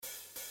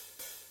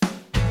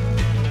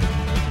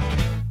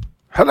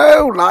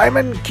Hello,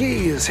 Lyman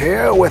Keys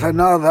here with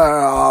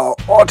another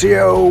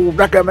audio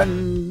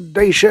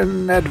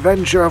recommendation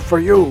adventure for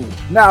you.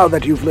 Now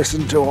that you've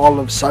listened to all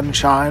of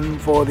Sunshine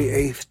for the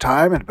 8th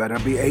time, it better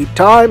be 8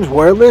 times.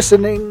 We're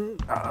listening.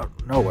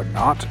 No, we're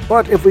not.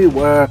 But if we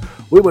were,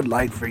 we would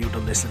like for you to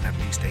listen at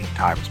least 8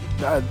 times.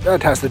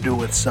 That has to do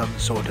with some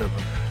sort of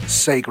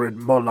sacred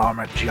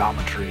molar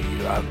geometry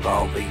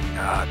involving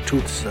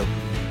toothsome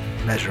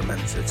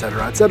measurements,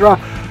 etc., etc.,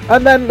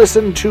 and then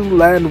listen to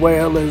Land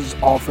Whale as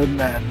often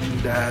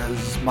and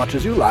as much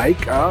as you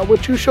like,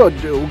 which you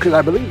should do, because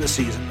I believe the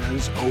season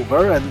is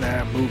over and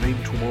they're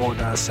moving toward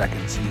a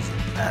second season,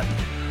 and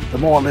the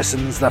more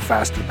listens, the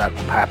faster that will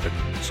happen,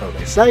 so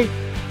they say.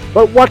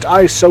 But what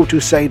I so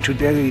to say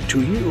today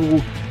to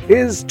you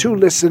is to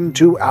listen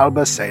to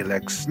ALBA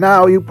SALIX.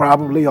 Now, you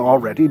probably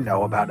already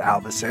know about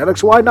ALBA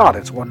SALIX. Why not?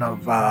 It's one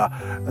of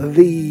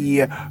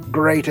the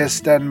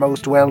greatest and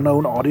most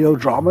well-known audio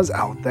dramas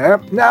out there.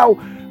 Now,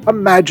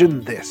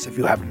 imagine this, if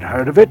you haven't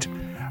heard of it.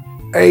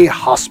 A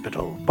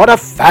hospital, but a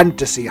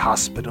fantasy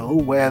hospital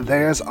where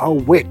there's a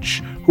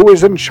witch who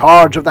is in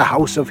charge of the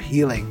House of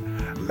Healing.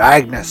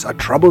 Magnus, a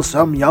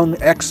troublesome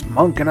young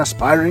ex-monk and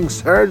aspiring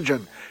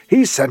surgeon.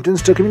 He's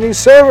sentenced to community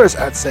service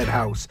at said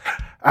house.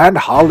 And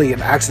Holly,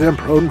 an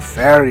accident-prone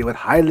fairy with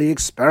highly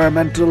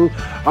experimental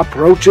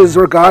approaches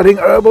regarding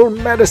herbal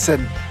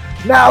medicine.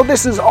 Now,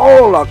 this is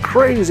all a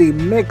crazy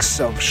mix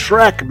of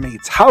Shrek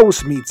meets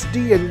House meets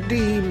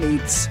D&D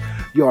meets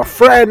your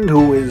friend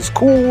who is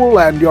cool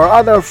and your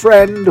other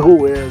friend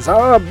who is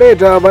a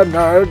bit of a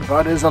nerd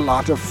but is a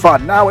lot of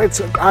fun. Now,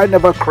 it's kind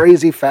of a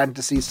crazy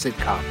fantasy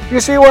sitcom.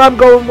 You see where I'm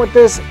going with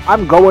this?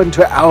 I'm going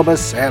to ALBA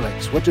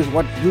SALIX, which is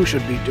what you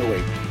should be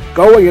doing.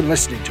 Going and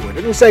listening to it,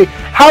 and you say,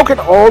 how can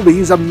all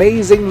these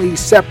amazingly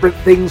separate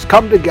things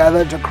come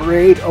together to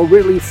create a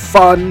really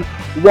fun,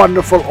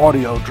 wonderful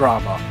audio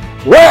drama?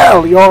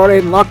 Well, you're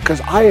in luck, because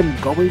I am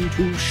going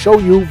to show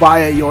you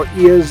via your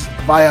ears,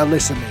 via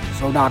listening.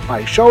 So not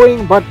by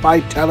showing, but by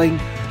telling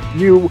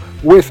you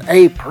with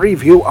a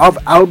preview of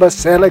ALBA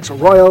SALIX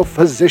Royal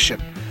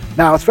Physician.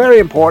 Now, it's very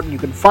important. You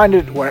can find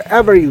it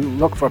wherever you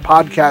look for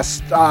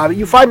podcasts.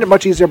 You find it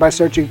much easier by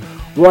searching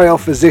Royal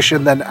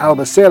Physician than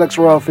ALBA SALIX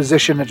Royal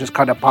Physician. It just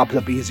kind of pops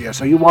up easier.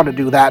 So you want to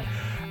do that,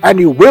 and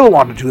you will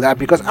want to do that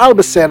because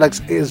ALBA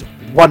SALIX is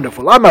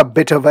wonderful. I'm a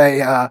bit of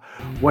a,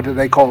 what do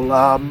they call,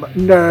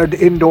 nerd,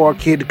 indoor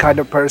kid kind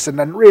of person,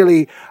 and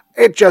really,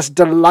 it just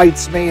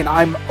delights me, and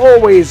I'm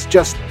always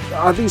just,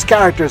 these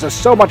characters are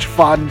so much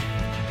fun,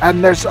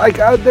 and there's a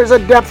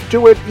depth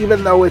to it,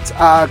 even though it's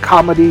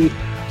comedy,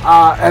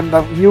 and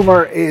the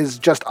humor is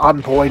just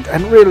on point,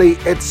 and really,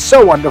 it's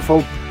so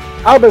wonderful.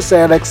 ALBA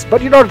SALIX,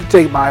 but you don't have to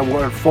take my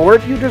word for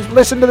it. You just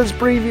listen to this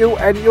preview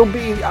and you'll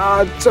be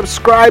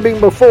subscribing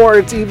before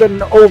it's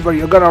even over.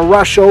 You're going to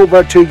rush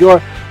over to your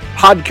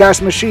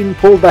podcast machine,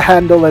 pull the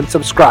handle, and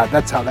subscribe.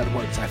 That's how that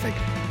works, I think.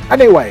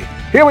 Anyway,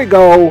 here we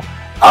go.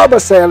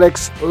 ALBA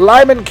SALIX,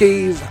 Lyman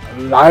Keys,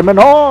 Lyman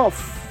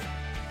off.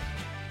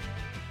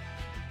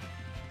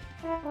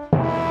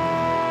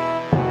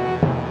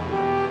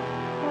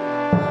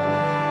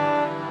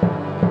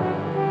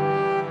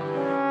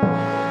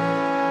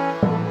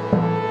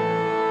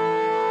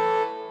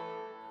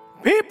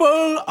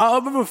 People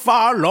of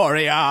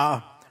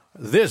Farloria,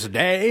 this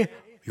day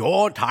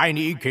your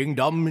tiny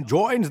kingdom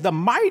joins the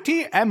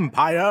mighty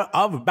empire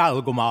of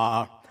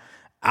Balgomar.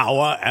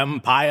 Our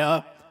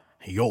empire,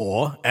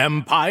 your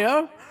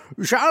empire,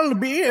 shall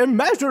be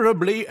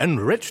immeasurably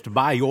enriched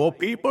by your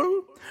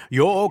people,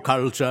 your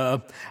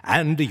culture,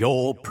 and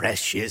your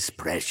precious,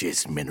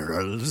 precious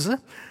minerals.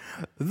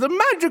 The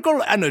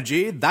magical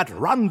energy that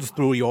runs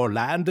through your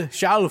land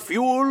shall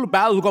fuel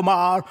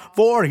Balgomar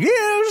for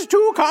years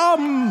to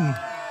come.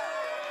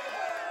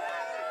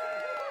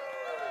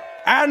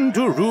 And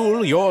to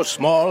rule your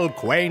small,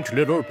 quaint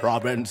little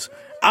province,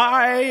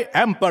 I,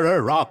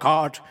 Emperor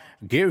Rockheart,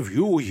 give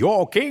you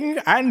your king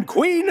and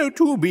queen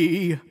to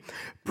be,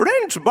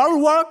 Prince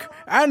Bulwark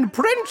and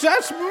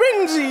Princess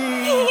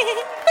Minzy.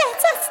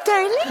 That's us,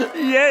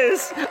 darling.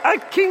 Yes, a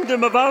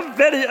kingdom of our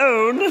very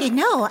own. You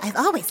know, I've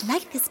always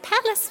liked this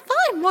palace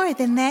far more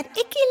than that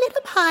icky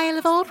little pile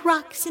of old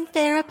rocks in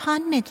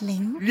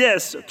Fair-upon-Middling.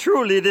 Yes,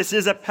 truly this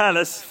is a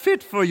palace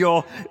fit for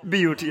your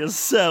beauteous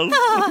self.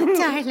 Oh,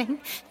 darling,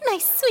 my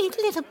sweet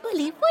little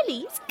bully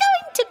Woolly's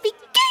going to be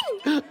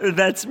king.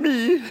 That's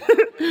me,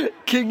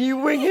 Kingy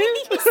Wingy.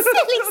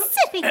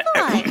 Silly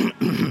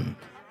boy.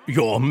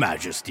 Your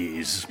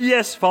Majesties.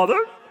 Yes, Father?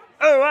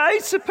 Oh, I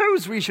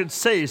suppose we should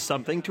say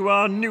something to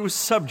our new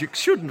subjects,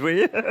 shouldn't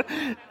we?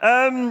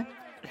 Hello?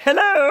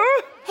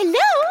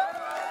 Hello?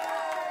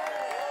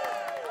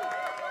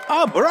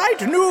 A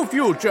bright new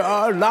future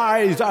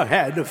lies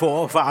ahead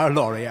for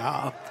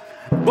Farloria.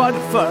 But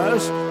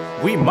first,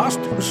 we must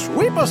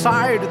sweep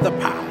aside the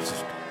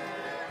past.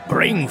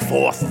 Bring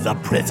forth the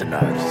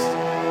prisoners.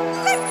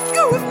 Let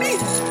go of me!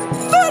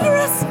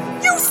 Murderous!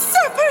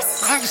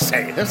 Usurpers! I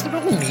say, there's no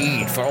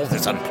need for all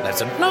this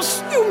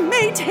unpleasantness. You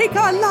may take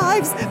our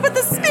lives, but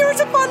the spirit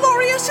of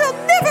Farloria shall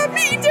never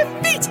be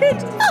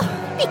defeated! Oh,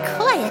 be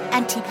quiet, with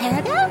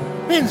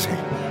anti-parabel? Lindsay,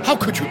 how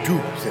could you do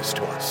this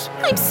to us?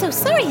 I'm so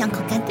sorry,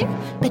 Uncle Gunther,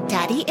 but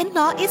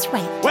Daddy-in-law is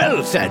right.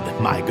 Well said,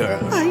 my girl.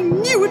 I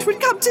knew it would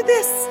come to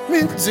this.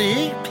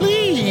 Lindsay,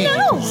 please.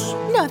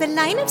 No, the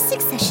line of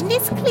succession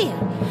is clear.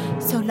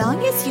 So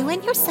long as you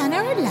and your son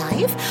are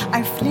alive,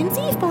 our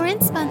flimsy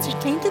foreign sponsored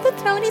claim to the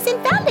throne is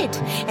invalid.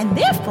 And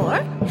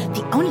therefore,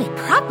 the only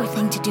proper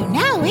thing to do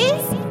now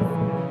is...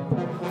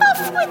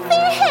 off with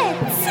their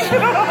heads!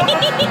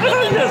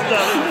 Yes,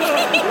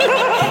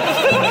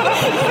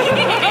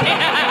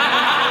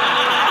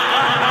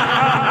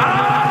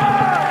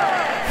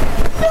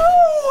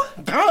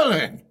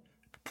 Darling,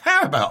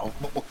 Parabel,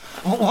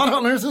 what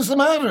on earth is the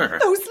matter?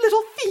 Those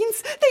little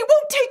fiends, they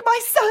won't take my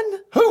son.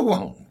 Who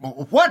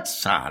won't? What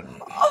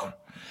son? Oh,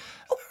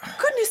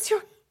 goodness,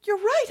 you're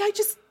right. I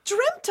just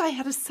dreamt I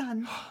had a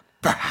son.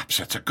 Perhaps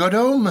it's a good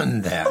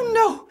omen, then.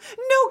 Oh,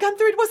 no,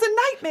 Gunther, it was a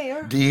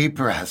nightmare. Deep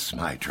breaths,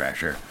 my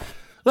treasure.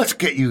 Let's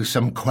get you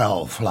some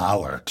quell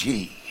flower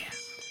tea.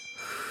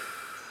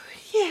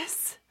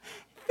 Yes,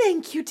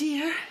 thank you,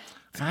 dear.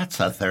 That's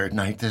the third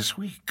night this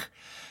week.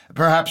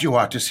 Perhaps you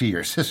ought to see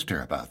your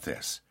sister about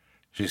this.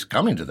 She's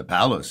coming to the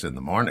palace in the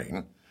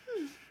morning.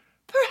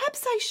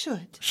 Perhaps I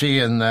should. She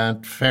and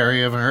that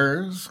fairy of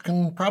hers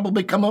can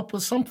probably come up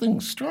with something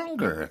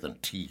stronger than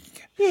tea.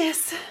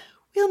 Yes,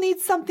 we'll need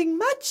something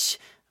much,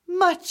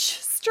 much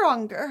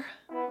stronger.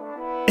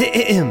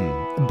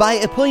 By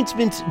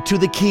appointment to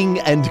the King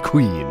and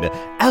Queen,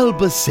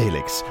 ALBA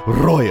SALIX,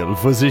 Royal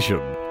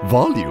Physician,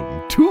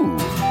 Volume 2.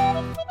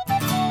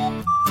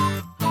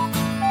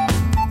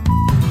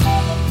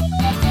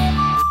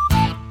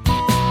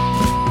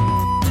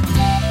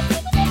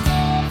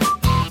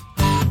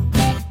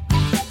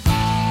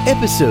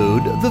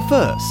 Episode the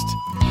first.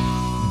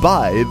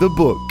 By the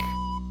book.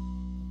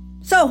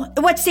 So,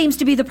 what seems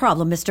to be the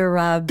problem,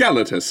 Mr.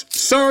 Galatus,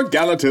 Sir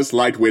Galatus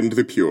Lightwind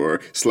the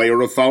Pure,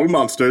 slayer of foul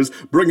monsters,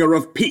 bringer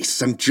of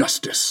peace and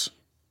justice.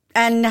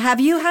 And have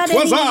you had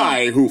 'Twas any...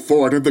 I who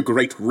forded the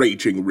great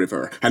raging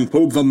river, and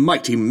pulled the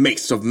mighty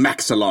mace of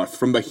Maxilarth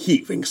from the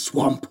heaving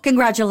swamp.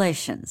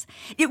 Congratulations.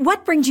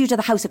 What brings you to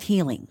the House of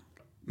Healing?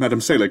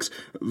 Madam Salix,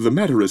 the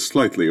matter is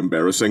slightly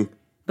embarrassing.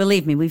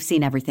 Believe me, we've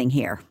seen everything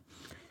here.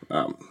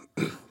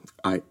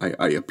 I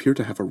appear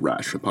to have a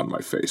rash upon my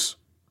face.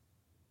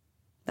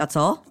 That's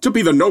all? To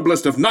be the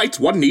noblest of knights,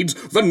 one needs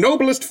the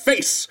noblest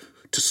face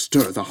to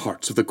stir the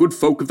hearts of the good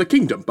folk of the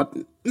kingdom. But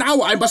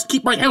now I must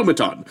keep my helmet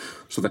on,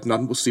 so that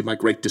none will see my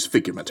great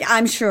disfigurement.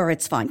 I'm sure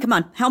it's fine. Come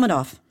on, helmet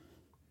off.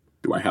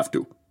 Do I have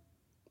to?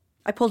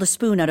 I pulled a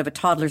spoon out of a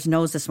toddler's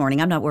nose this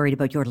morning. I'm not worried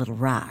about your little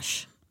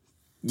rash.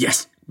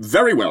 Yes,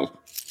 very well.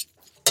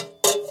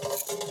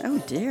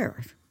 Oh,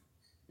 dear.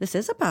 This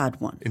is a bad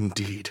one.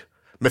 Indeed.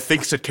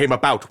 Methinks it came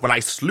about when I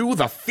slew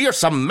the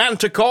fearsome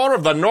manticore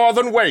of the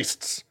northern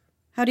wastes.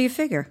 How do you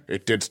figure?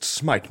 It didst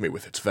smite me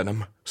with its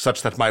venom,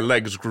 such that my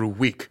legs grew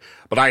weak.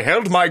 But I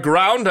held my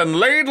ground and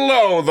laid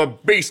low the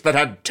beast that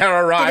had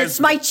terrorized... Did it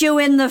smite you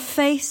in the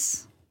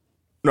face?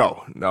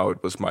 No,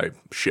 it was my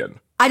shin.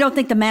 I don't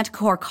think the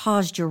manticore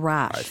caused your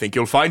rash. I think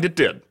you'll find it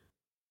did.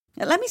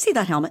 Let me see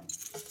that helmet.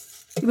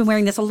 You've been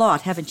wearing this a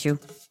lot, haven't you?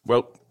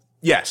 Well,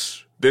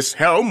 yes. This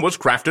helm was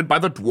crafted by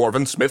the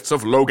dwarven smiths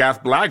of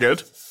Logath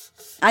Blaggard.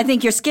 I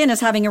think your skin is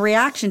having a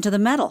reaction to the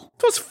metal.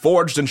 'Twas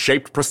forged and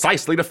shaped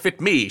precisely to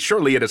fit me.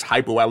 Surely it is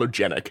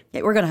hypoallergenic.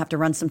 Okay, we're going to have to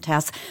run some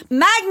tests.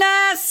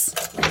 Magnus!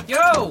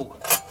 Yo!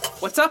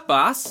 What's up,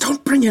 boss?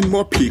 Don't bring in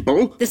more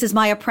people. This is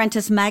my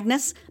apprentice,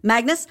 Magnus.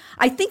 Magnus,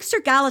 I think Sir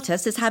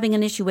Galatus is having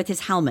an issue with his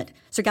helmet.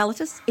 Sir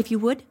Galatus, if you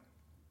would.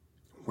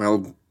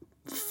 Well,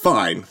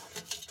 fine.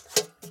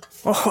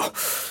 Oh,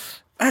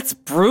 that's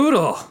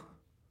brutal.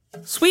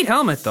 Sweet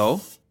helmet,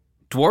 though.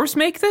 Dwarves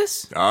make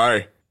this?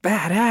 Aye.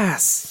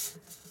 Badass.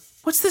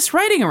 What's this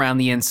writing around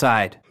the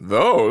inside?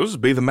 Those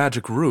be the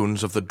magic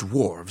runes of the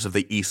dwarves of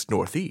the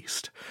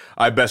east-northeast.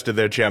 I bested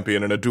their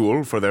champion in a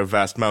duel for their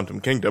vast mountain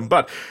kingdom,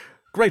 but,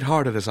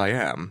 great-hearted as I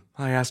am,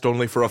 I asked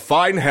only for a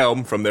fine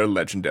helm from their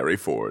legendary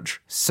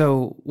forge.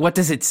 So, what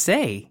does it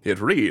say?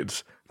 It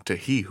reads, "To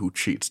he who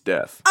cheats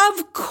death."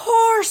 Of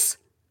course!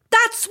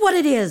 That's what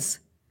it is!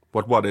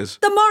 What is?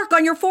 The mark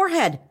on your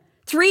forehead.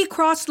 3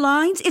 crossed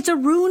lines, it's a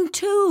rune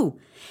too.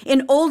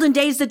 In olden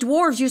days, the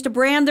dwarves used to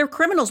brand their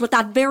criminals with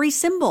that very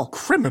symbol.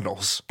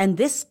 Criminals? And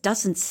this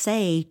doesn't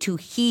say to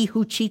he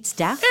who cheats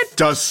death. It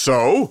does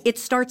so. It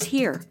starts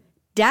here.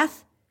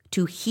 Death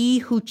to he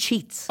who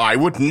cheats. I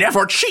would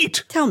never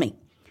cheat. Tell me,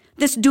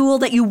 this duel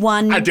that you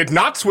won... I did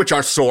not switch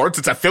our swords.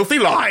 It's a filthy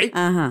lie.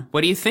 Uh-huh.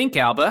 What do you think,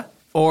 Alba?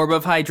 Orb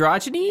of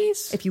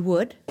Hydrogenes? If you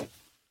would.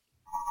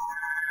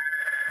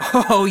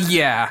 Oh,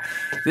 yeah.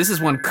 This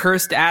is one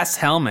cursed-ass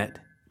helmet.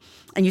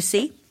 And you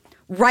see?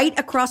 Right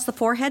across the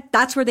forehead,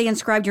 that's where they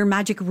inscribed your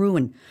magic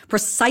rune.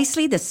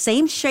 Precisely the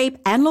same shape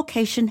and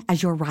location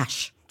as your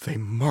rash. They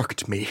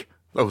marked me,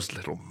 those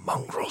little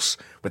mongrels,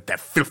 with their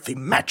filthy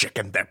magic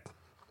and their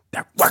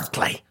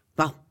wordplay.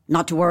 Well,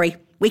 not to worry.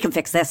 We can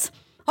fix this.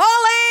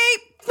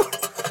 Holly!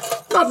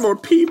 Not more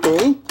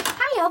people.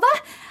 Hi, Alba.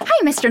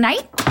 Hi, Mr.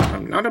 Knight.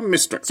 I'm not a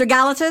Mr. Sir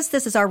Galatas,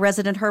 this is our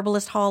resident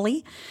herbalist,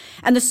 Holly.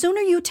 And the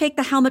sooner you take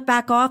the helmet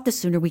back off, the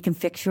sooner we can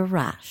fix your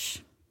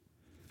rash.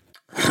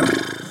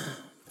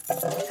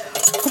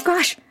 Oh,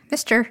 gosh,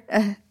 Sir,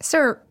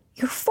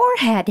 your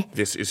forehead.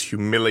 This is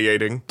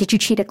humiliating. Did you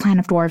cheat a clan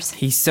of dwarves?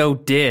 He so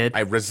did. I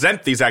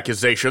resent these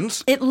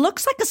accusations. It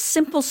looks like a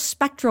simple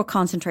spectral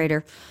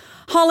concentrator.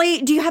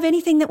 Holly, do you have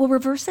anything that will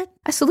reverse it?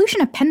 A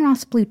solution of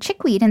Penroth's blue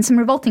chickweed and some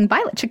revolting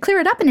violet should clear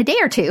it up in a day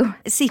or two.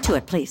 See to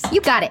it, please. You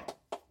got it.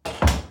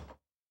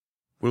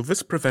 Will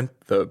this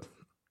prevent the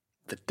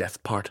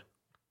death part?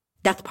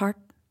 Death part?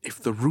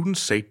 If the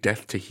runes say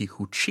death to he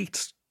who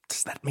cheats,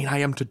 does that mean I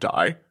am to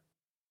die?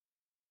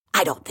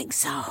 I don't think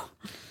so.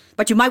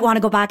 But you might want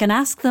to go back and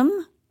ask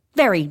them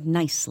very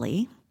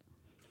nicely.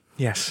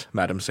 Yes,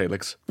 Madam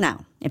Salix.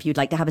 Now, if you'd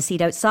like to have a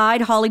seat outside,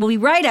 Holly will be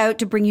right out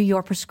to bring you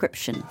your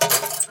prescription.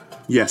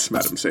 Yes,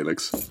 Madam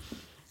Salix.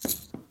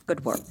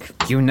 Good work.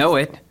 You know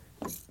it.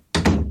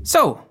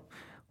 So,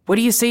 what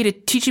do you say to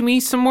teaching me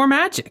some more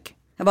magic?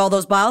 Have all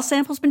those bile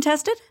samples been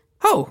tested?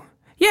 Oh,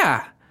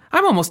 yeah.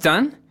 I'm almost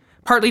done.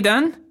 Partly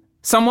done.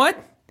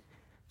 Somewhat.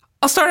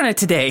 I'll start on it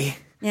today.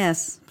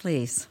 Yes,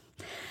 please.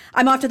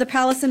 I'm off to the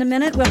palace in a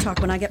minute. We'll talk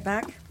when I get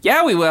back.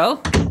 Yeah, we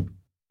will.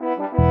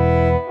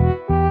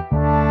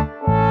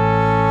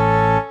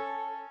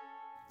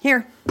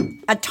 Here,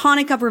 a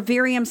tonic of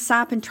Reverium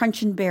sap and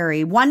truncheon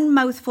berry. 1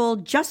 mouthful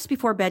just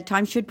before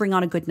bedtime should bring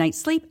on a good night's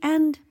sleep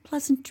and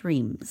pleasant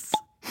dreams.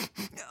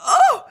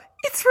 Oh,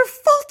 it's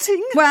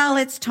revolting. Well,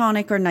 it's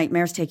tonic or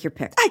nightmares. Take your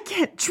pick. I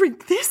can't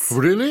drink this.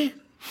 Really?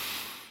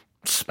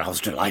 Smells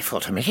delightful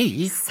to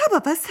me. Some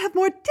of us have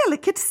more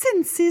delicate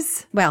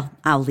senses. Well,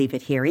 I'll leave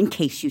it here in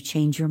case you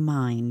change your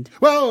mind.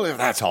 Well, if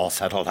that's all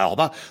settled,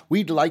 Alba,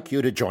 we'd like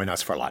you to join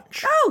us for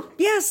lunch. Oh,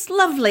 yes,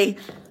 lovely.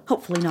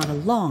 Hopefully not a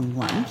long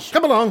lunch.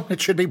 Come along, it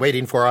should be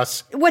waiting for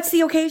us. What's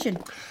the occasion?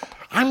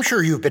 I'm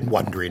sure you've been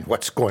wondering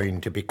what's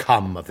going to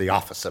become of the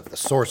office of the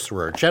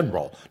Sorcerer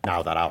General,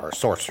 now that our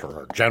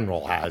Sorcerer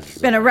General has...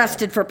 been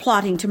arrested for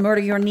plotting to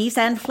murder your niece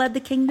and fled the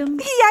kingdom?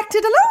 He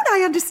acted alone,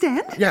 I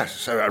understand.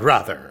 Yes,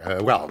 rather.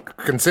 Well,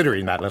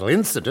 considering that little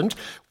incident,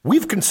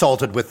 we've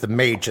consulted with the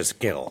Mages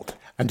Guild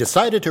and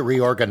decided to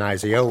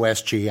reorganize the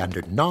OSG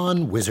under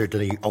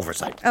non-wizardly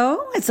oversight.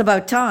 Oh, it's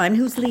about time.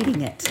 Who's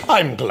leading it?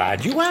 I'm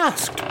glad you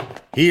asked.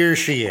 Here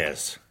she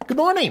is. Good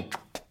morning.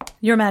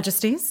 Your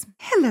Majesties.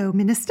 Hello,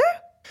 Minister.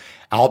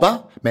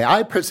 Alba, may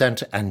I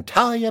present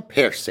Antalya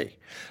Piercy,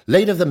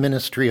 late of the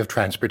Ministry of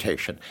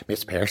Transportation.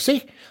 Miss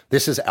Piercy,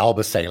 this is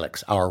Alba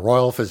Salix, our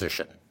royal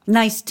physician.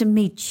 Nice to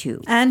meet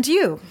you. And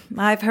you.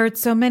 I've heard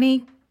so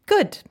many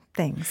good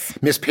things.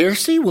 Miss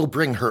Piercy will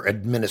bring her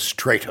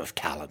administrative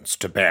talents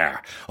to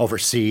bear,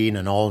 overseeing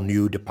an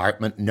all-new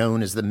department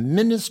known as the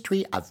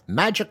Ministry of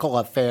Magical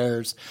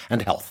Affairs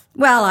and Health.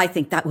 Well, I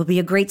think that will be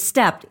a great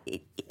step.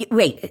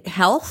 Wait,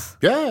 health?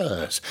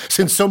 Yes,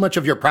 since so much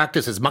of your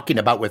practice is mucking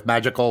about with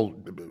magical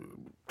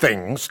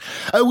things,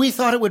 we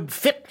thought it would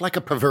fit like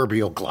a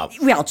proverbial glove.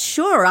 Well,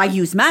 sure, I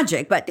use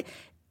magic, but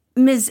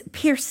Ms.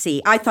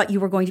 Piercy, I thought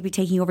you were going to be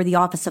taking over the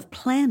Office of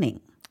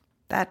Planning.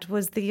 That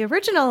was the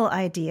original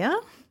idea.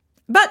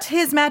 But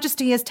His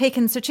Majesty has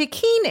taken such a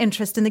keen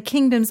interest in the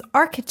kingdom's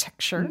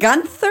architecture.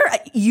 Gunther,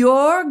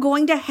 you're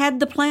going to head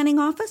the planning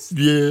office?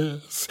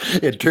 Yes,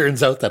 it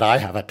turns out that I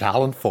have a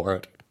talent for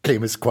it.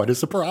 Came as quite a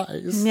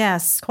surprise.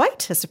 Yes,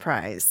 quite a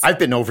surprise. I've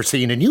been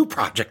overseeing a new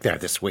project there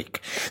this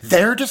week.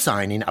 They're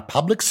designing a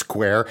public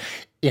square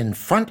in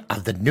front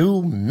of the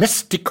new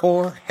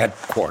Mysticor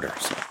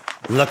headquarters.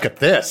 Look at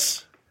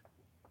this.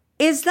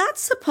 Is that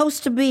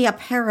supposed to be a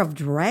pair of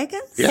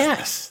dragons?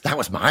 Yes, that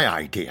was my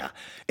idea.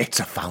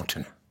 It's a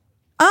fountain.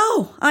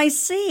 Oh, I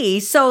see.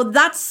 So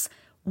that's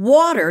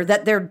water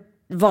that they're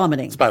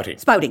vomiting.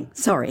 Spouting,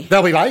 sorry.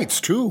 There'll be lights,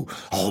 too,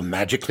 all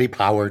magically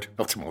powered.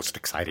 Oh, it's most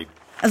exciting.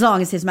 As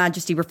long as His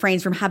Majesty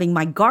refrains from having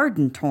my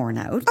garden torn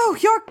out. Oh,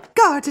 your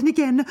garden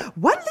again.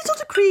 One little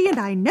decree and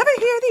I never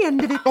hear the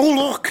end of it. Oh,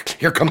 look,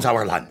 here comes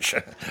our lunch.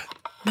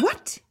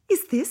 What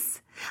is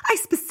this? I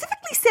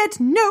specifically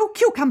said no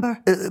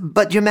cucumber.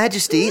 But, Your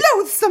Majesty...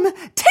 Loathsome!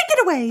 Take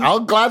it away!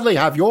 I'll gladly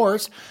have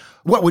yours.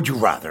 What would you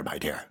rather, my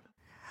dear?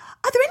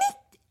 Are there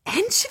any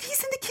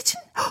anchovies in the kitchen?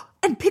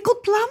 And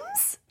pickled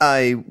plums?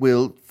 I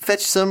will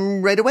fetch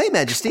some right away,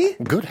 Majesty.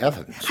 Good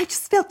heavens. I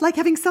just felt like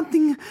having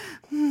something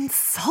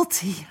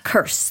salty.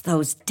 Curse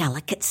those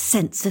delicate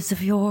senses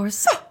of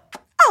yours.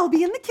 I'll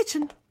be in the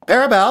kitchen.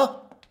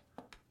 Arabelle?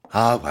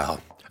 Ah, well.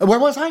 Where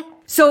was I?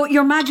 So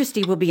Your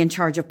Majesty will be in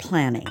charge of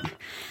planning.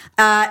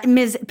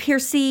 Ms.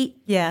 Piercy?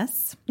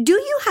 Yes? Do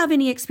you have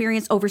any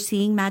experience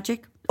overseeing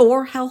magic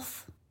or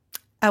health?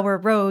 Our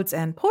roads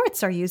and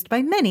ports are used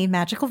by many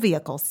magical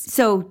vehicles.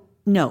 So,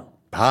 no.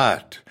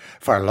 But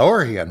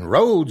Farlorian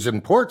roads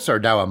and ports are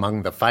now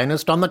among the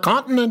finest on the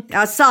continent.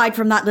 Aside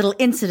from that little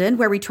incident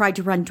where we tried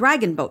to run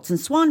dragon boats and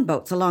swan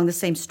boats along the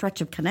same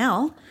stretch of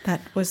canal.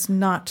 That was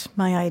not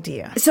my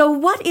idea. So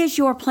what is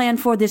your plan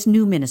for this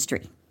new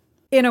ministry?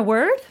 In a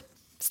word,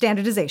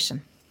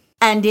 standardization.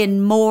 And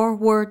in more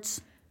words?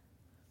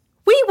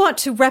 We want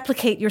to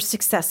replicate your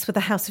success with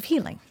the House of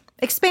Healing.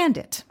 Expand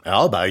it.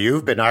 Alba,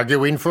 you've been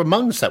arguing for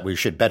months that we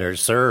should better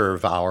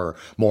serve our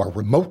more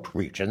remote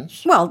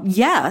regions. Well,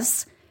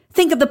 yes.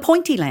 Think of the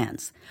Pointy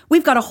Lands.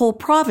 We've got a whole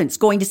province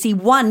going to see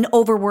one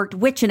overworked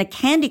witch in a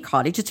candy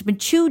cottage that's been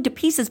chewed to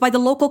pieces by the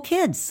local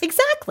kids.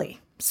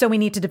 Exactly. So we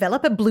need to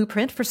develop a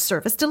blueprint for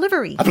service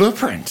delivery. A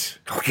blueprint?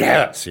 Oh,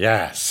 yes,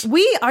 yes.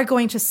 We are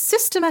going to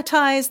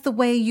systematize the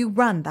way you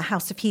run the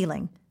House of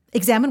Healing.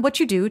 Examine what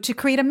you do to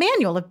create a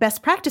manual of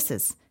best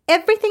practices.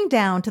 Everything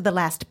down to the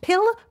last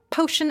pill,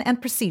 potion,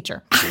 and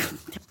procedure.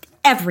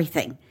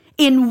 Everything.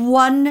 In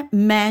one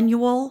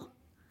manual?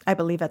 I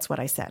believe that's what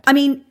I said. I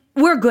mean,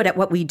 we're good at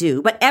what we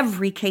do, but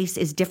every case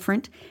is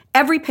different.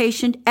 Every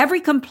patient,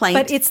 every complaint.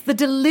 But it's the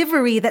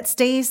delivery that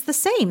stays the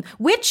same,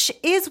 which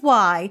is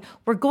why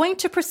we're going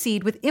to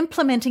proceed with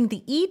implementing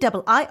the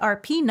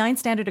EIIRP 9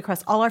 standard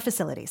across all our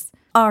facilities.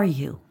 Are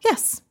you?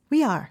 Yes,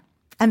 we are.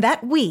 And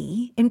that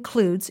we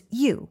includes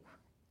you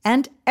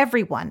and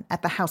everyone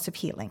at the House of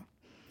Healing.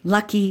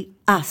 Lucky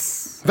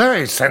us.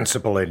 Very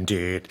sensible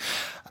indeed.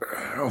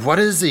 What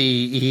is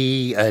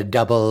the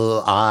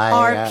EIIRP?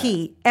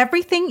 RP.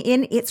 Everything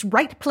in its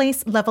right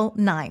place, level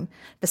 9.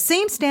 The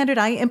same standard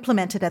I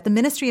implemented at the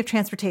Ministry of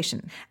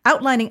Transportation,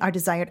 outlining our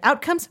desired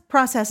outcomes,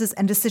 processes,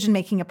 and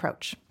decision-making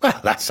approach. Well,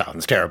 that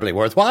sounds terribly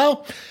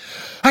worthwhile.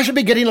 I should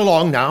be getting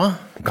along now.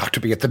 Got to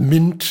be at the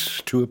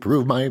mint to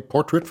approve my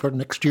portrait for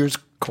next year's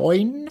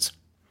coins.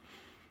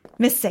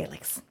 Miss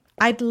Salix,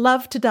 I'd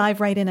love to dive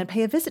right in and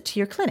pay a visit to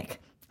your clinic.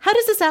 How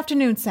does this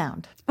afternoon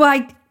sound?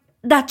 Why,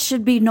 that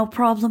should be no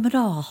problem at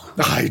all.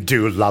 I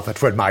do love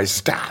it when my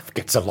staff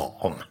gets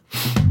along.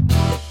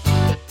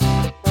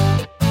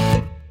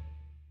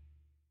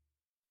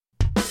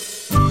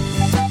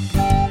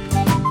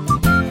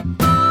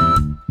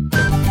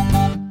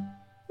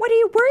 What are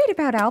you worried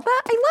about, Alba?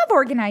 I love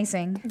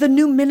organizing. The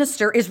new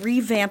minister is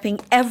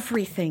revamping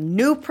everything.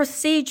 New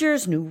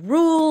procedures, new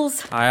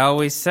rules. I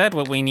always said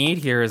what we need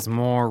here is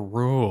more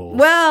rules.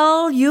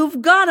 Well,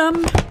 you've got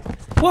them.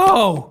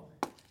 Whoa!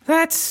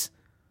 That's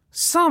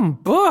some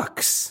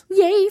books.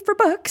 Yay for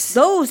books.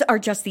 Those are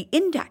just the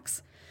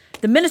index.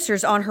 The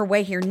minister's on her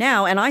way here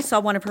now, and I saw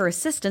one of her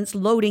assistants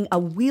loading a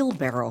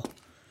wheelbarrow.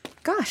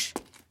 Gosh,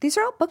 these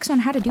are all books on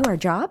how to do our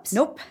jobs?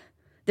 Nope.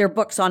 They're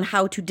books on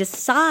how to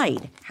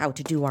decide how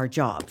to do our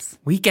jobs.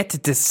 We get to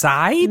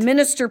decide?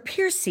 Minister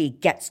Piercy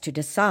gets to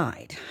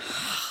decide.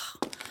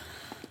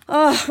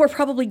 We're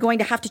probably going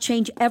to have to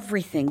change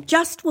everything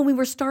just when we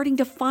were starting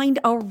to find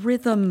our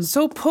rhythm.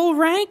 So pull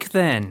rank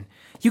then.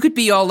 You could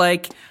be all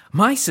like,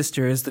 my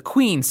sister is the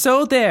queen,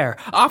 so there.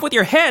 Off with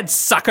your head,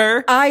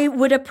 sucker. I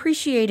would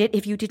appreciate it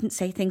if you didn't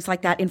say things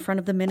like that in front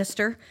of the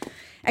minister.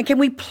 And can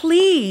we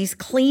please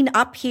clean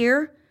up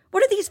here?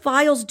 What are these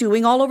vials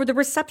doing all over the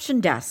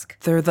reception desk?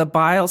 They're the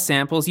bile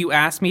samples you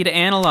asked me to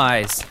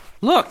analyze.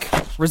 Look,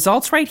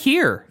 results right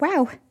here.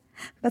 Wow,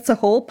 that's a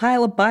whole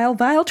pile of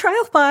vial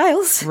trial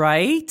files.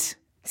 Right?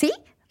 See?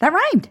 That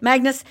rhymed.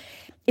 Magnus,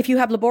 if you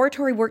have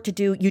laboratory work to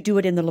do, you do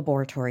it in the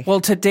laboratory.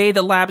 Well, today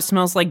the lab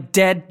smells like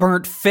dead,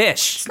 burnt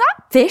fish. It's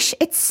not fish,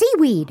 it's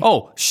seaweed.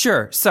 Oh,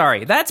 sure,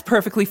 sorry. That's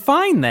perfectly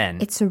fine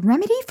then. It's a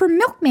remedy for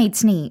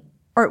milkmaid's knee.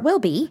 Or it will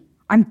be.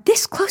 I'm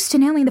this close to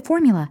nailing the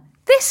formula.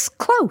 This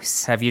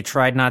close. Have you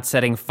tried not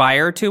setting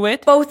fire to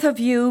it? Both of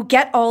you,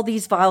 get all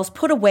these vials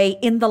put away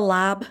in the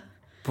lab.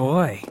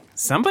 Boy,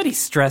 somebody's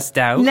stressed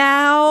out.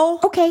 Now.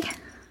 Okay.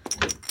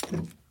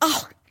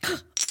 Oh,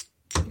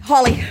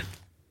 Holly,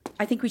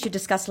 I think we should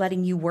discuss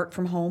letting you work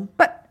from home.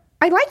 But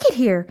I like it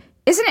here.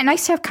 Isn't it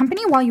nice to have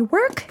company while you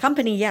work?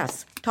 Company,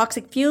 yes.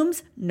 Toxic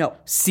fumes, no.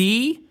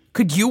 See?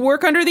 Could you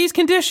work under these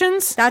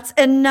conditions? That's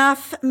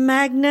enough,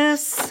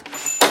 Magnus.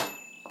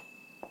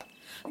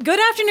 Good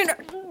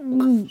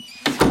afternoon.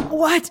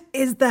 What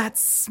is that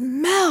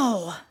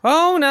smell?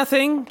 Oh,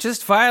 nothing.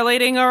 Just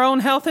violating our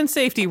own health and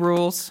safety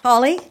rules.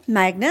 Holly,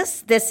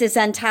 Magnus, this is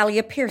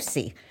Antalia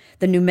Piercy,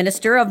 the new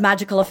Minister of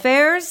Magical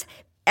Affairs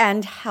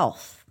and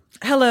Health.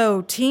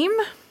 Hello, team.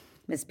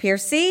 Miss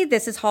Piercy,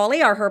 this is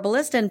Holly, our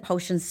herbalist and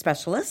potion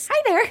specialist.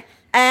 Hi there.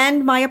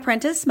 And my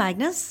apprentice,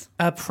 Magnus.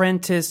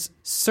 Apprentice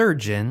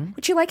surgeon.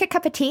 Would you like a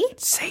cup of tea?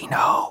 Say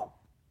no.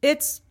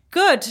 It's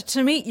good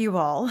to meet you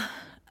all.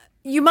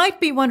 You might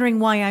be wondering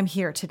why I'm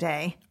here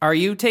today. Are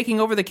you taking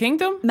over the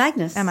kingdom?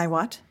 Magnus. Am I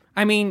what?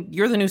 I mean,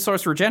 you're the new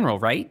Sorcerer General,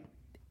 right?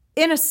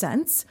 In a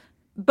sense.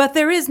 But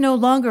there is no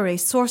longer a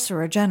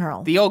Sorcerer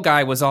General. The old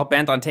guy was all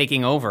bent on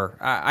taking over.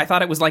 I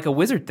thought it was like a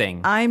wizard thing.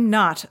 I'm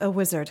not a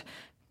wizard.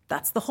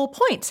 That's the whole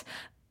point.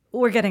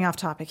 We're getting off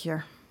topic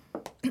here.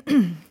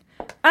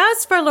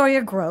 As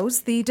Farloria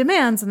grows, the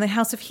demands in the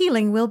House of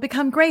Healing will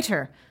become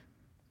greater.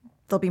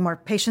 There'll be more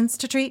patients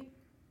to treat.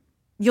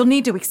 You'll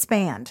need to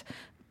expand.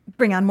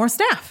 Bring on more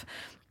staff.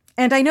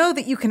 And I know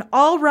that you can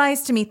all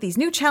rise to meet these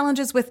new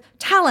challenges with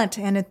talent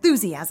and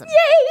enthusiasm.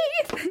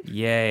 Yay!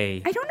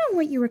 Yay. I don't know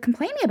what you were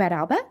complaining about,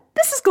 Alba.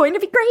 This is going to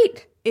be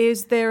great.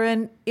 Is there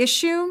an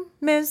issue,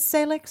 Ms.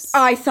 Salix?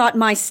 I thought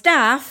my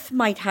staff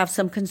might have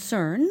some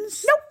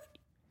concerns.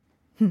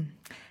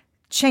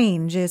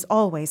 Change is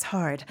always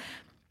hard.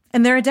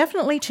 And there are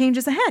definitely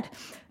changes ahead.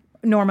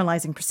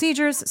 normalizing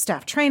procedures,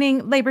 staff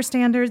training, labor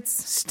standards.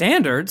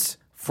 Standards?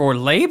 For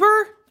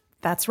labor?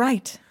 That's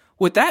right.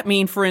 Would that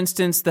mean, for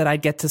instance, that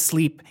I'd get to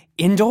sleep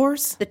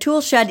indoors? The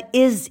tool shed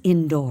is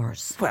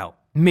indoors. Well,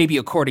 maybe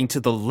according to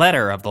the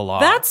letter of the law.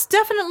 That's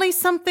definitely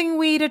something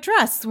we'd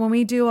address when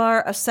we do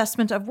our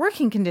assessment of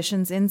working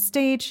conditions in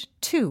Stage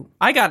 2.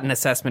 I got an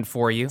assessment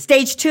for you.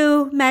 Stage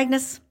 2,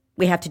 Magnus.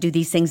 We have to do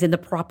these things in the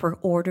proper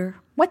order.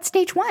 What's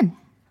Stage 1?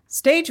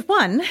 Stage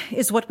 1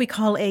 is what we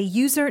call a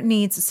user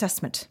needs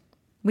assessment.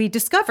 We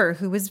discover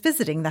who is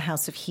visiting the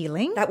House of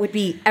Healing. That would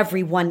be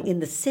everyone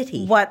in the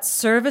city. What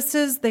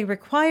services they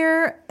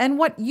require and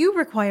what you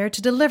require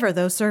to deliver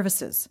those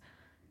services.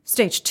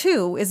 Stage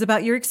 2 is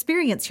about your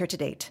experience here to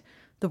date.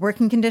 The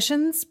working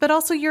conditions, but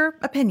also your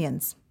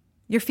opinions.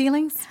 Your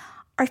feelings.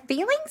 Our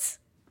feelings?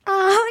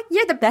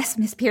 You're the best,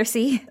 Miss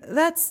Piercy.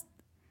 That's,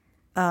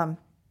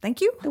 thank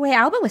you. The way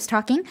Alba was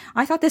talking,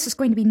 I thought this was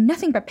going to be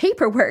nothing but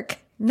paperwork.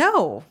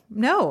 No.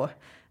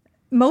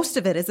 Most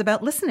of it is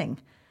about listening.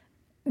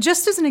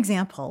 Just as an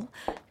example,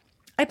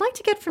 I'd like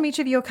to get from each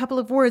of you a couple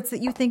of words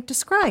that you think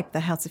describe the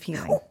House of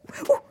Healing.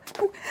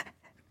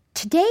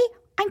 Today,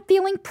 I'm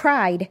feeling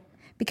pride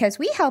because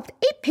we helped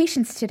 8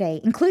 patients today,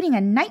 including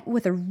a knight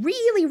with a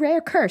really rare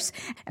curse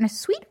and a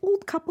sweet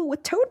old couple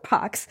with toad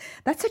pox.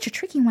 That's such a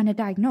tricky one to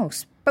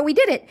diagnose. But we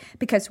did it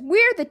because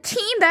we're the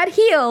team that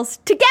heals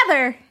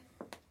together.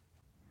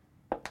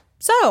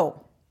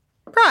 So,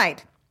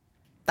 pride.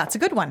 That's a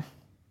good one.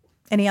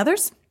 Any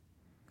others?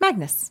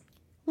 Magnus.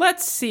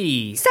 Let's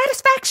see.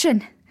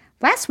 Satisfaction.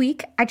 Last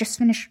week, I just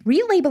finished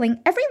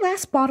relabeling every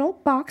last bottle,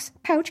 box,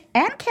 pouch,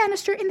 and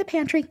canister in the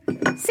pantry.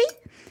 See?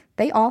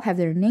 They all have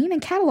their name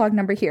and catalog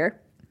number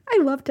here. I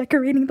love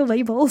decorating the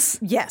labels.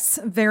 Yes,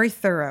 very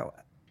thorough.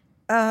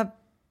 Does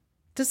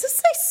this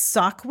say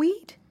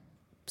sockweed?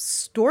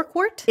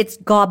 Storkwort? It's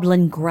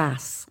goblin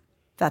grass.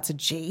 That's a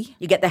G.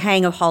 You get the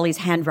hang of Holly's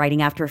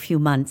handwriting after a few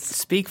months.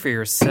 Speak for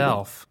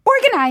yourself.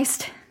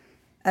 Organized.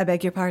 I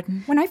beg your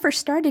pardon? When I first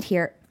started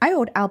here, I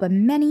owed Alba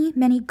many,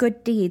 many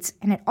good deeds,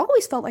 and it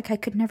always felt like I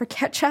could never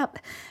catch up.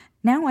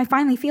 Now I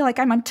finally feel like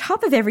I'm on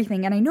top of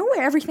everything, and I know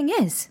where everything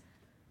is.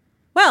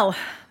 Well,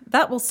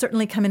 that will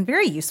certainly come in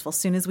very useful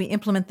soon as we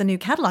implement the new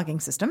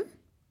cataloging system.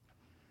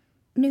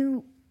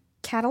 New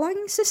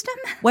cataloging system?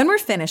 When we're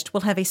finished,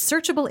 we'll have a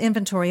searchable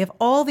inventory of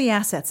all the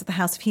assets at the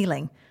House of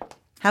Healing.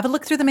 Have a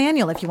look through the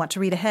manual if you want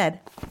to read ahead.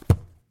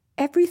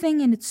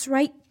 Everything in its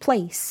right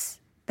place.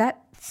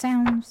 That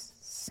sounds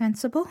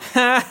sensible.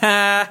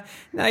 Now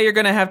you're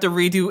going to have to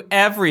redo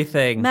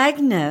everything.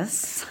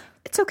 Magnus.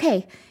 It's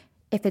okay.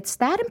 If it's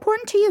that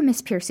important to you,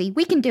 Miss Piercy,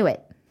 we can do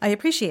it. I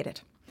appreciate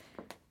it.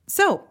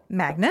 So,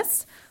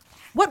 Magnus,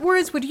 what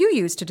words would you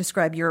use to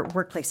describe your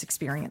workplace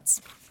experience?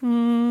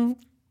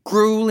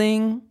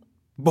 Grueling,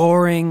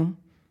 boring,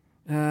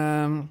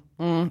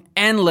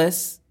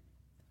 endless.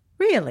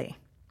 Really?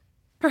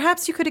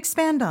 Perhaps you could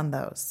expand on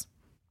those.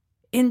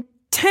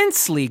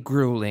 Intensely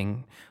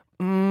grueling,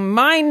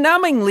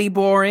 mind-numbingly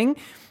boring,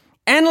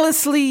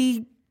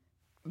 endlessly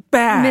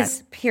bad.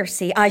 Miss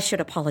Piercy, I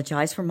should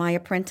apologize for my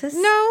apprentice.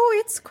 No,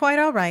 it's quite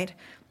all right.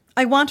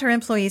 I want our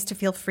employees to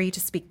feel free to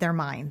speak their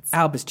minds.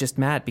 Alba's just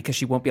mad because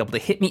she won't be able to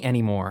hit me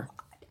anymore.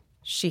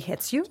 She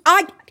hits you?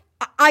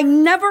 I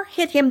never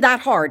hit him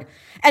that hard,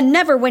 and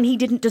never when he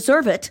didn't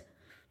deserve it.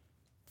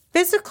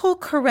 Physical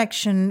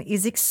correction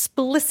is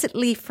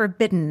explicitly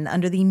forbidden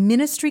under the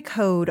Ministry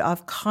Code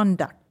of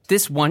Conduct.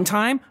 This one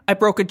time, I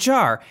broke a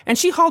jar, and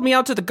she hauled me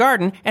out to the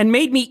garden and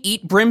made me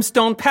eat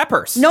brimstone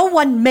peppers. No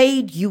one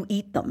made you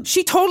eat them.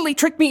 She totally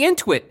tricked me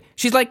into it.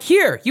 She's like,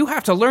 here, you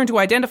have to learn to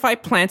identify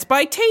plants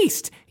by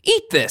taste.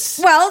 Eat this.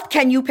 Well,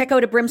 can you pick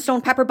out a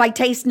brimstone pepper by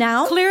taste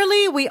now?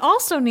 Clearly, we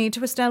also need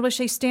to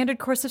establish a standard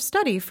course of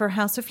study for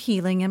House of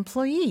Healing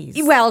employees.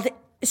 Well,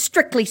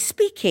 strictly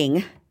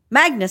speaking,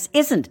 Magnus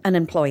isn't an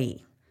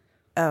employee.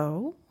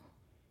 Oh?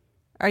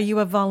 Are you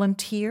a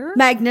volunteer?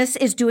 Magnus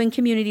is doing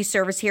community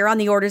service here on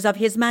the orders of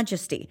His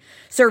Majesty,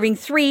 serving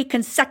 3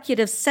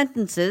 consecutive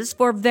sentences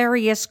for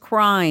various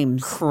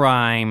crimes.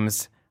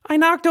 Crimes? I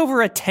knocked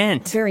over a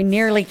tent. Very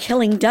nearly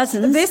killing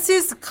dozens. This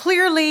is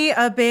clearly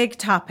a big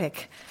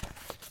topic.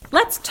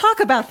 Let's talk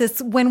about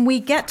this when we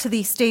get to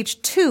the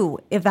Stage 2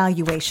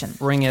 evaluation.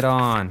 Bring it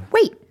on.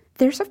 Wait,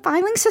 there's a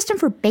filing system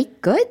for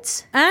baked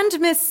goods? And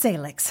Miss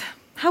Salix,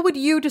 how would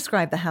you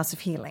describe the House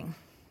of Healing?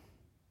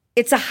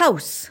 It's a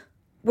house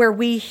where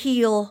we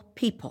heal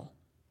people.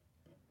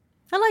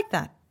 I like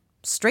that.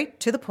 Straight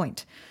to the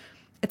point.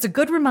 It's a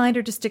good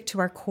reminder to stick to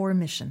our core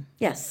mission.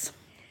 Yes.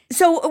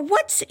 So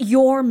what's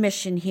your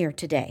mission here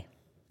today?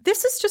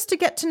 This is just a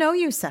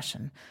get-to-know-you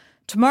session.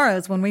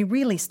 Tomorrow's when we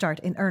really start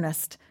in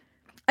earnest.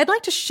 I'd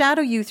like to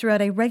shadow you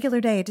throughout a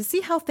regular day to see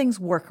how things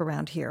work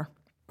around here.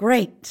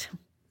 Great.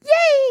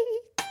 Yay!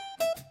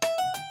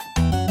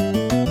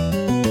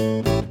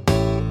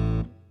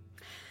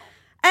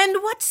 And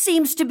what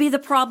seems to be the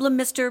problem,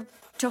 Mr.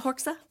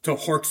 Tahorxa?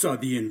 Tahorxa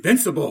the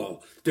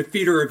Invincible,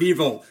 defeater of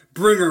evil,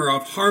 bringer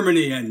of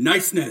harmony and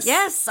niceness.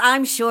 Yes,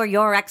 I'm sure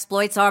your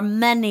exploits are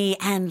many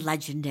and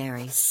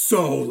legendary.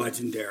 So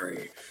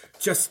legendary.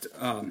 Just,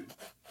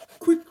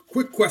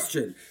 Quick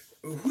question.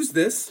 Who's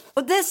this?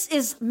 Oh, this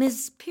is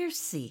Ms.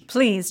 Piercy.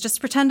 Please, just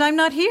pretend I'm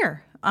not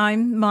here.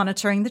 I'm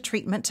monitoring the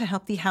treatment to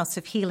help the House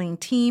of Healing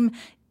team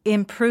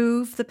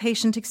improve the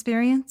patient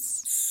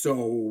experience.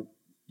 So,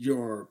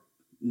 you're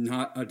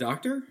not a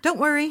doctor? Don't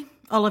worry.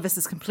 All of this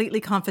is completely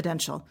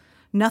confidential.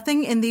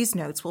 Nothing in these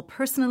notes will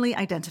personally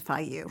identify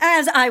you.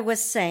 As I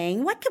was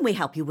saying, what can we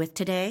help you with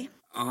today?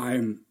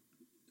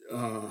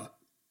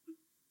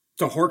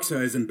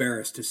 Tahorxa is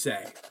embarrassed to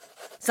say.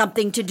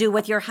 Something to do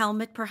with your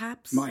helmet,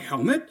 perhaps? My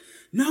helmet?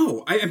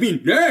 No, I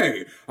mean,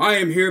 nay! I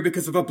am here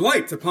because of a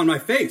blight upon my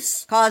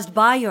face. Caused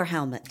by your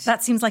helmet.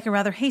 That seems like a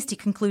rather hasty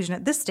conclusion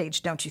at this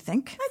stage, don't you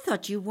think? I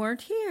thought you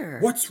weren't here.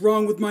 What's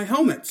wrong with my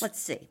helmet? Let's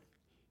see.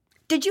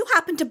 Did you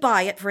happen to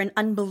buy it for an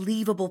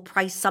unbelievable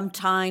price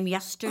sometime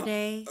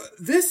yesterday?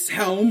 This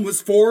helm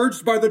was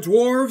forged by the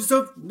dwarves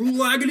of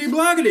Blaggity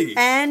Blaggity.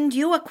 And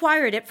you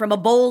acquired it from a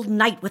bold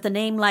knight with a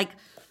name like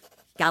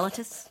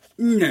Galatus?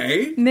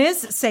 Nay.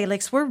 Ms.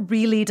 Salix, we're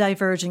really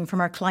diverging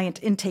from our client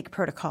intake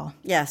protocol.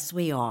 Yes,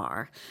 we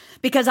are.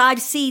 Because I've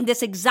seen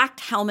this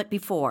exact helmet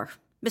before.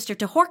 Mr.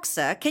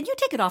 Tahorxa, can you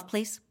take it off,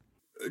 please?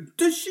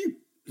 Does she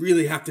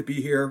really have to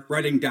be here,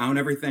 writing down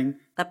everything?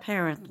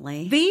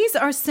 Apparently. These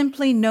are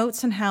simply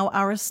notes on how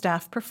our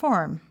staff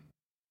perform.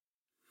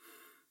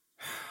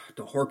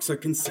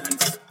 Tahorxa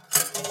consents.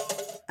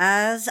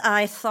 As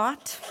I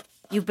thought,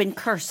 you've been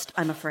cursed,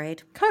 I'm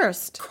afraid.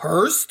 Cursed?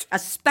 Cursed? A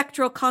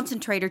spectral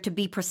concentrator, to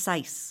be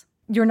precise.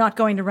 You're not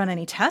going to run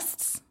any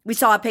tests? We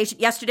saw a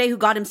patient yesterday who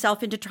got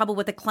himself into trouble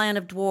with a clan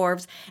of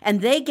dwarves, and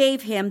they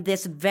gave him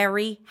this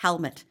very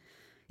helmet.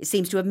 It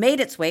seems to have made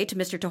its way to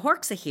Mr.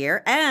 Tahorxa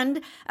here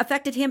and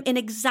affected him in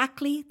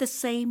exactly the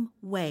same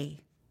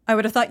way. I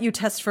would have thought you'd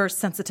test for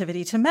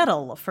sensitivity to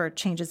metal, for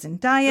changes in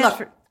diet.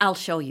 Look, I'll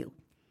show you.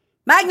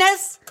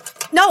 Magnus!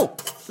 No!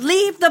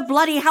 Leave the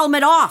bloody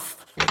helmet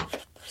off!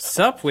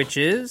 Sup,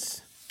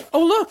 witches?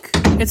 Oh, look!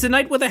 It's a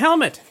knight with a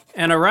helmet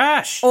and a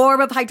rash. Orb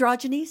of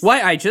hydrogenes?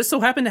 Why, I just so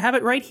happen to have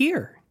it right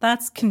here.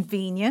 That's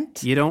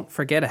convenient. You don't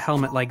forget a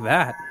helmet like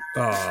that.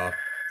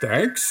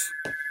 Thanks?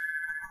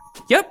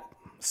 Yep,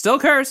 still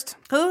cursed.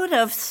 Who'd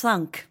have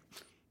thunk?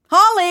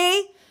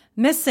 Holly!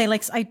 Miss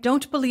Salix, I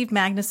don't believe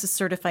Magnus is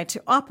certified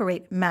to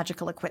operate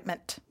magical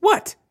equipment.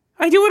 What?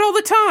 I do it all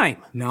the time.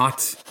 Not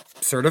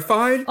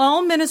certified?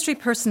 All ministry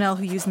personnel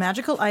who use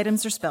magical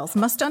items or spells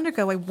must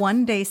undergo a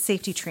 1-day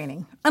safety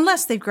training,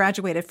 unless they've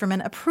graduated from an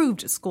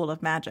approved school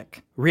of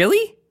magic.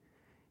 Really?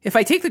 If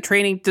I take the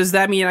training, does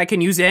that mean I can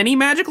use any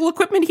magical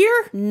equipment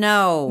here?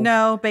 No.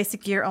 No,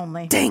 basic gear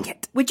only. Dang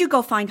it. Would you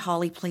go find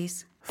Holly,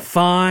 please?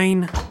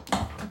 Fine.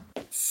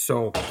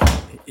 So,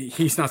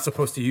 he's not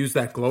supposed to use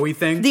that glowy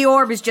thing? The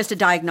orb is just a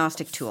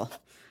diagnostic tool.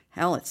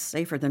 Hell, it's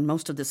safer than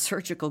most of the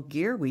surgical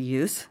gear we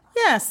use.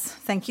 Yes,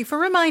 thank you for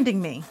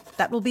reminding me.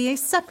 That will be a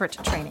separate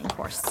training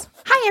course.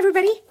 Hi,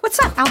 everybody. What's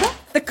up, Alba?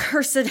 The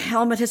cursed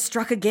helmet has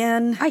struck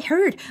again. I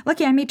heard.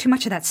 Lucky I made too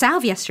much of that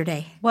salve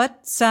yesterday.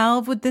 What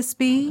salve would this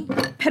be?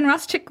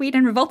 Penrose chickweed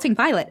and revolting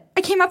violet.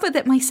 I came up with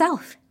it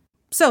myself.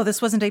 So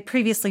this wasn't a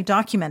previously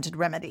documented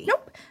remedy?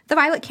 Nope. The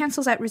violet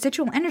cancels out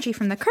residual energy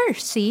from the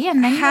curse, see?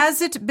 And then...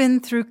 Has it been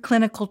through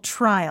clinical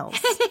trials?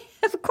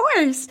 Of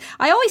course.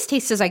 I always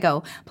taste as I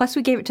go. Plus,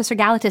 we gave it to Sir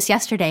Galatus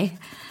yesterday.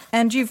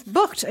 And you've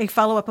booked a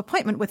follow-up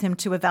appointment with him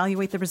to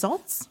evaluate the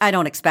results? I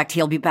don't expect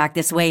he'll be back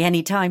this way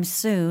anytime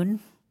soon.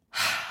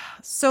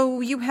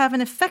 So you have an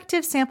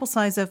effective sample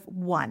size of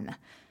 1.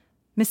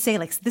 Miss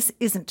Salix, this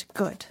isn't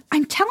good.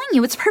 I'm telling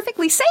you, it's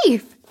perfectly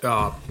safe.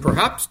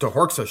 Perhaps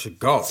Tahorxa should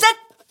go. Sit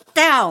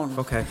down.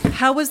 Okay.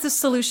 How was the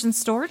solution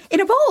stored? In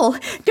a bowl.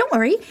 Don't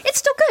worry, it's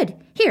still good.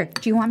 Here,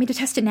 do you want me to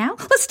test it now?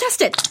 Let's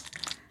test it.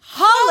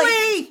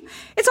 Holly!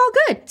 It's all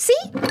good. See?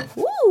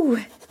 Ooh,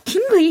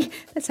 tingly.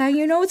 That's how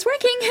you know it's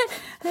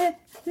working.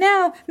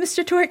 Now,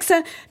 Mr.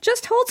 Tahorxa,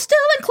 just hold still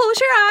and close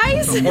your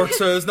eyes.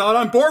 Tahorxa is not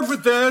on board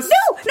with this.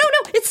 No,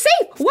 it's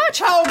safe. Watch.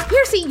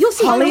 Here, see, you'll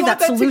see. Holly,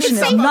 that solution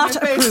is not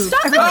approved.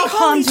 Stop Everybody it, calm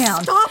Holly,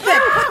 down. Stop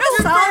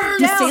it. Calm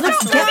Miss down. Salix,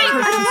 Stop get it.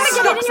 her. I don't want to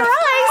get it in your eyes.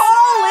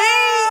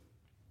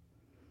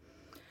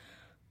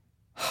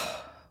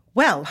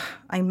 Well,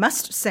 I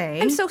must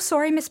say... I'm so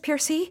sorry, Miss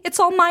Piercy. It's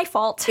all my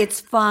fault. It's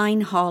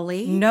fine,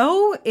 Holly.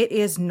 No, it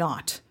is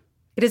not.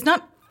 It is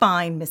not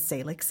fine, Miss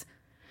Salix.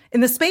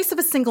 In the space of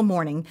a single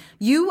morning,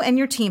 you and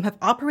your team have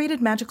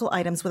operated magical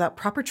items without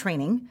proper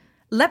training,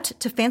 leapt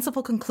to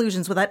fanciful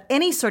conclusions without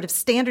any sort of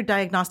standard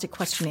diagnostic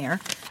questionnaire,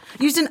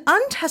 used an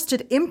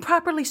untested,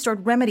 improperly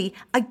stored remedy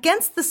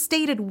against the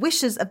stated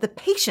wishes of the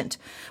patient,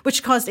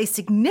 which caused a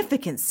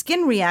significant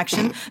skin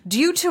reaction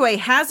due to a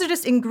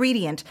hazardous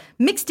ingredient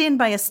mixed in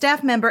by a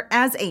staff member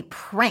as a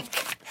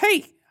prank.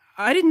 Hey,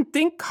 I didn't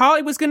think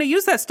Holly was going to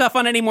use that stuff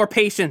on any more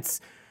patients.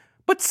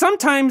 But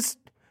sometimes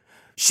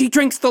she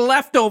drinks the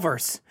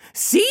leftovers.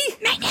 See?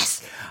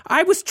 Magnus!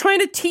 I was trying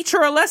to teach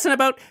her a lesson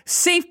about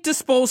safe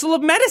disposal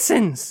of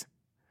medicines.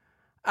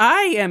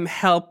 I am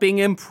helping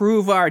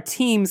improve our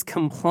team's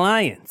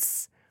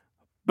compliance.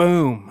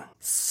 Boom.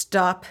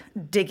 Stop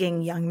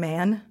digging, young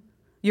man.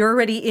 You're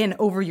already in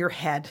over your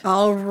head.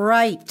 All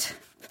right.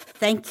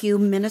 Thank you,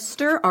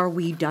 Minister. Are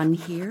we done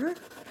here?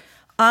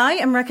 I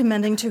am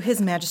recommending to His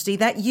Majesty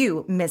that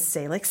you, Ms.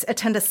 Salix,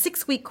 attend a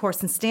 6-week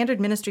course in standard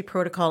ministry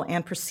protocol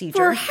and procedure.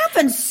 For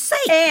heaven's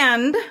sake!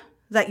 And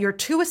that your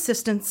 2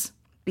 assistants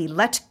be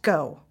let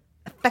go,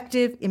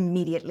 effective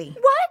immediately.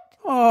 What?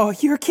 Oh,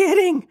 you're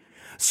kidding.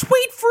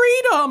 Sweet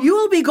freedom!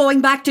 You'll be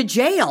going back to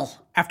jail.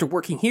 After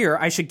working here,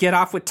 I should get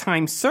off with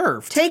time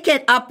served. Take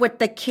it up with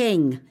the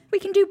king. We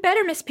can do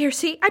better, Miss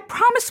Piercy. I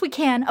promise we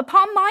can.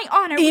 Upon my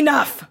honor.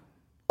 Enough!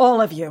 All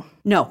of you.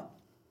 No.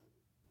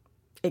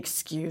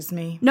 Excuse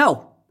me?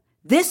 No.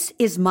 This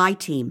is my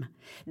team.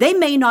 They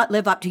may not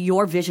live up to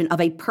your vision of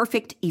a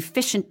perfect,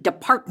 efficient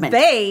department.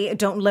 They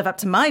don't live up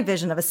to my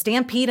vision of a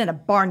stampede and a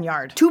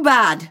barnyard. Too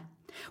bad.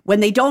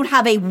 When they don't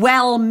have a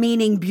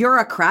well-meaning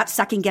bureaucrat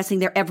second-guessing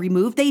their every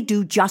move, they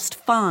do just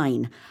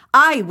fine.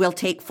 I will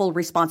take full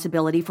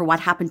responsibility for what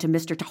happened to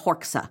Mr.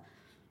 Tahorxa.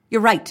 You're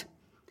right.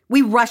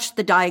 We rushed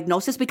the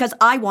diagnosis because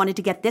I wanted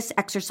to get this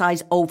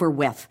exercise over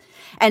with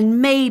and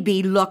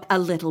maybe look a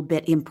little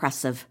bit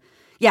impressive.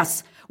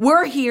 Yes,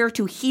 we're here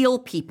to heal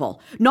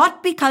people,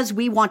 not because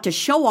we want to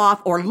show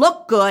off or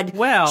look good.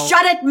 Well...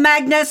 Shut it,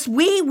 Magnus!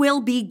 We will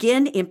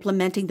begin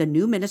implementing the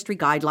new ministry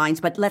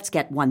guidelines, but let's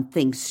get one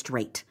thing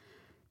straight.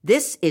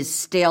 This is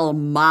still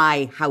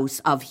my house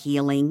of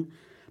healing.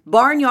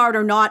 Barnyard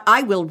or not,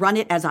 I will run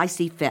it as I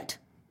see fit.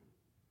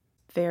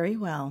 Very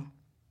well.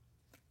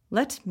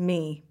 Let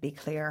me be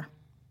clear.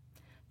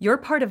 You're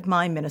part of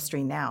my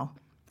ministry now,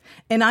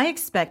 and I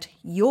expect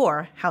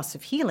your house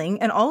of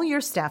healing and all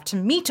your staff to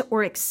meet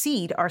or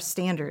exceed our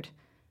standard.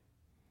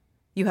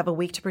 You have a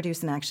week to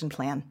produce an action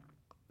plan.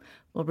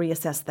 We'll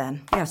reassess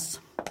then. Yes.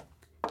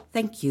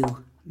 Thank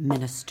you,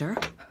 Minister.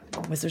 The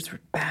wizards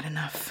were bad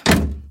enough.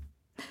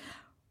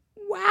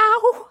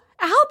 Wow,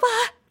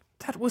 Alba!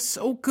 That was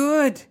so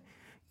good.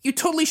 You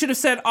totally should have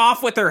said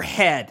off with her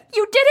head.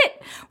 You did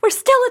it! We're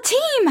still a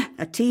team!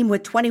 A team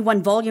with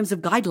 21 volumes of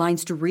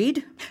guidelines to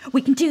read?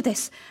 We can do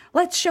this.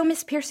 Let's show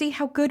Miss Piercy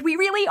how good we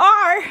really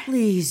are.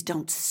 Please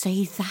don't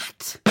say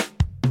that.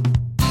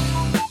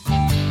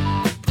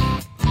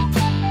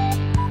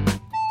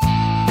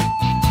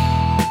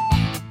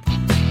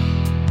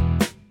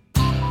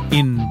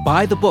 In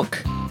By the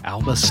Book,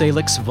 ALBA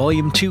Salix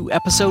Volume 2,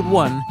 Episode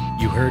 1,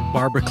 you heard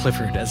Barbara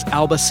Clifford as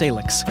ALBA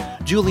Salix,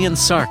 Julian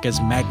Sark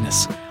as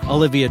Magnus,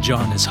 Olivia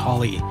John as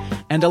Holly,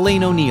 and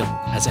Elaine O'Neill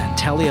as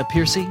Antalia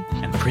Piercy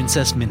and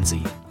Princess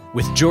Minzy.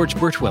 With George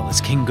Birtwell as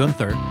King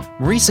Gunther,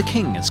 Marisa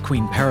King as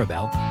Queen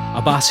Parabel,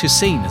 Abbas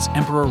Hussein as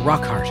Emperor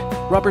Rockhart,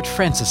 Robert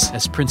Francis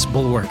as Prince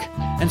Bulwark,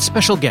 and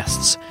special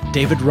guests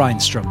David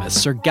Reinstrom as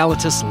Sir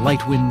Galatus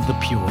Lightwind the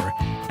Pure,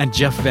 and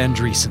Jeff Van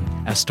Driesen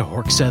as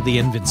Tahorxa the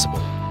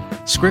Invincible.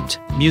 Script,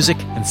 music,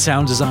 and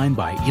sound design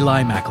by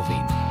Eli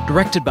McElveen.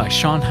 Directed by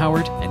Sean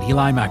Howard and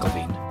Eli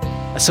McElveen.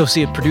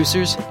 Associate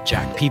producers,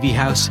 Jack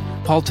Peavyhouse,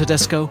 Paul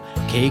Tedesco,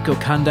 Keiko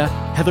Kanda,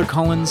 Heather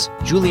Collins,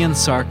 Julian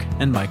Sark,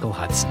 and Michael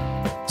Hudson.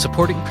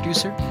 Supporting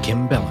producer,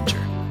 Kim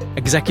Bellinger.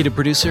 Executive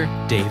producer,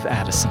 Dave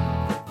Addison.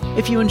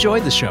 If you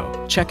enjoyed the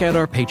show, check out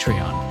our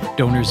Patreon.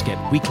 Donors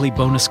get weekly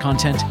bonus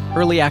content,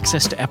 early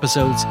access to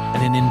episodes,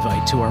 and an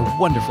invite to our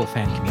wonderful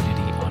fan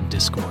community on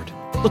Discord.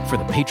 Look for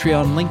the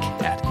Patreon link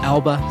at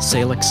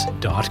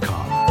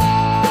albasalix.com.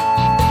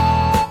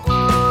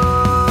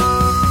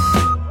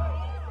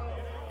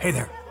 Hey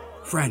there,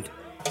 friend.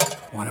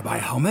 Want to buy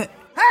a helmet?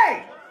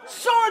 Hey,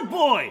 sword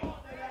boy!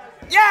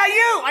 Yeah,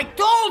 you! I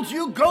told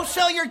you, go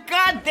sell your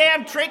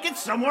goddamn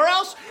trinkets somewhere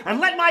else and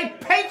let my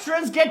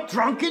patrons get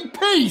drunk in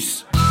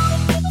peace!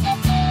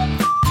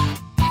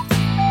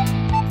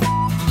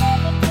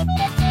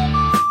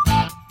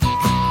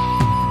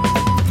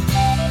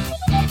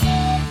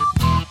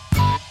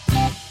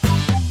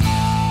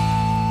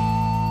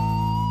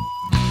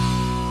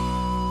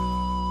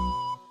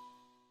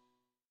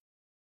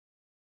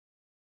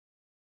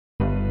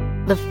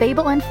 The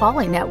Fable and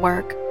Folly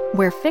Network,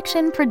 where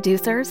fiction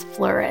producers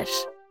flourish.